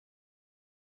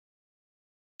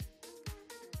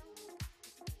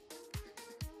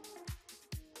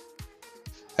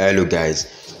Hello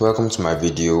guys, welcome to my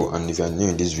video. And if you are new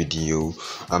in this video,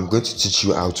 I'm going to teach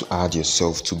you how to add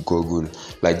yourself to Google.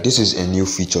 Like, this is a new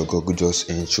feature Google just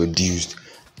introduced,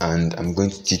 and I'm going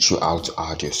to teach you how to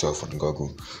add yourself on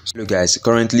Google. So guys,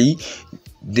 currently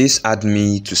this add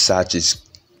me to search is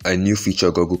a new feature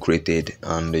Google created,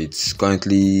 and it's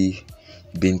currently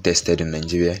being tested in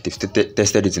Nigeria. They've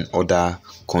tested it in other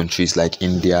countries like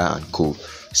India and co.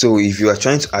 So if you are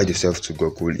trying to add yourself to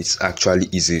Google, it's actually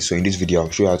easy. So in this video, I'll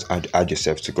show you how to add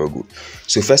yourself to Google.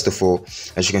 So first of all,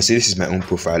 as you can see, this is my own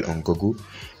profile on Google.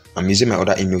 I'm using my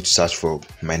other email to search for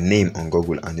my name on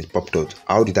Google, and it popped out.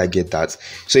 How did I get that?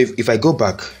 So if I go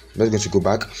back, I'm just going to go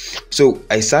back. So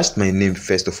I searched my name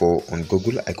first of all on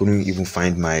Google. I couldn't even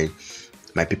find my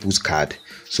people's card.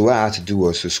 So what I had to do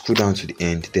was to scroll down to the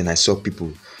end. Then I saw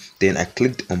people. Then I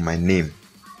clicked on my name.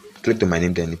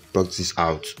 Then it brought this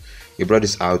out.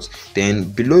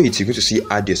 Then below it, you're going to see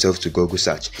add yourself to Google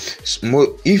search.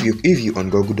 If you on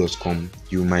google.com,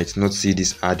 you might not see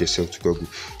this add yourself to Google.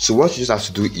 So what you just have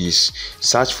to do is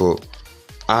search for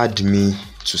add me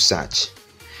to search.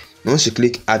 Once you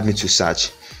click add me to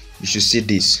search, you should see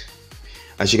this.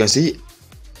 As you can see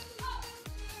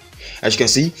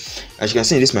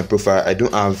in this my profile,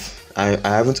 I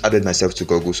haven't added myself to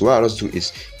Google. So what I'll just do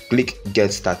is click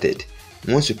get started.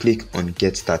 Once you click on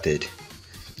get started,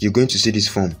 you're going to see this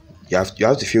form. You have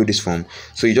to fill this form.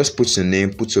 So you just put your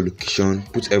name, put your location,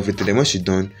 put everything. Then once you're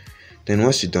done,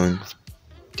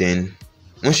 then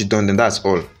that's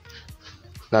all.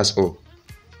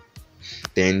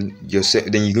 Then you're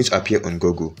going to appear on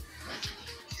Google.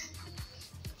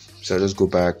 So I'll just go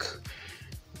back.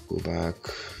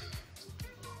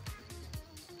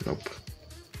 Nope.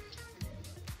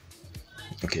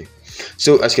 Okay.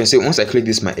 So as you can see, once I click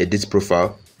this my edit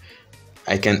profile,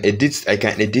 I can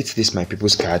edit this my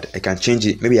people's card. I can change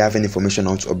it. Maybe I have any information I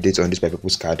want to update on this my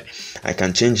people's card. I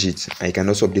can change it. I can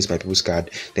also update my people's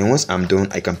card. Then once I'm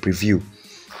done, I can preview.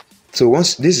 So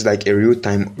once this is like a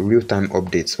real-time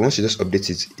update. Once you just update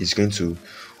it, it's going to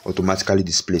automatically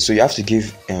display. So you have to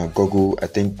give Google, I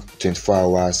think, 24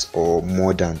 hours or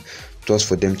more than, just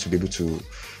for them to be able to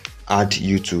add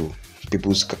you to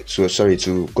Google, so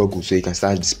you can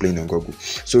start displaying on Google.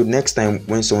 So next time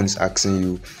when someone is asking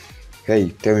you,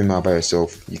 hey, tell me more about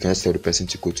yourself, you can just tell the person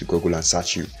to go to Google and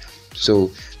search you.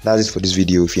 So that's it for this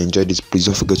video. If you enjoyed this, please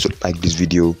don't forget to like this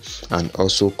video and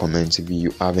also comment if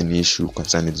you have any issue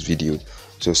concerning this video.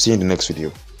 So see you in the next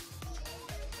video.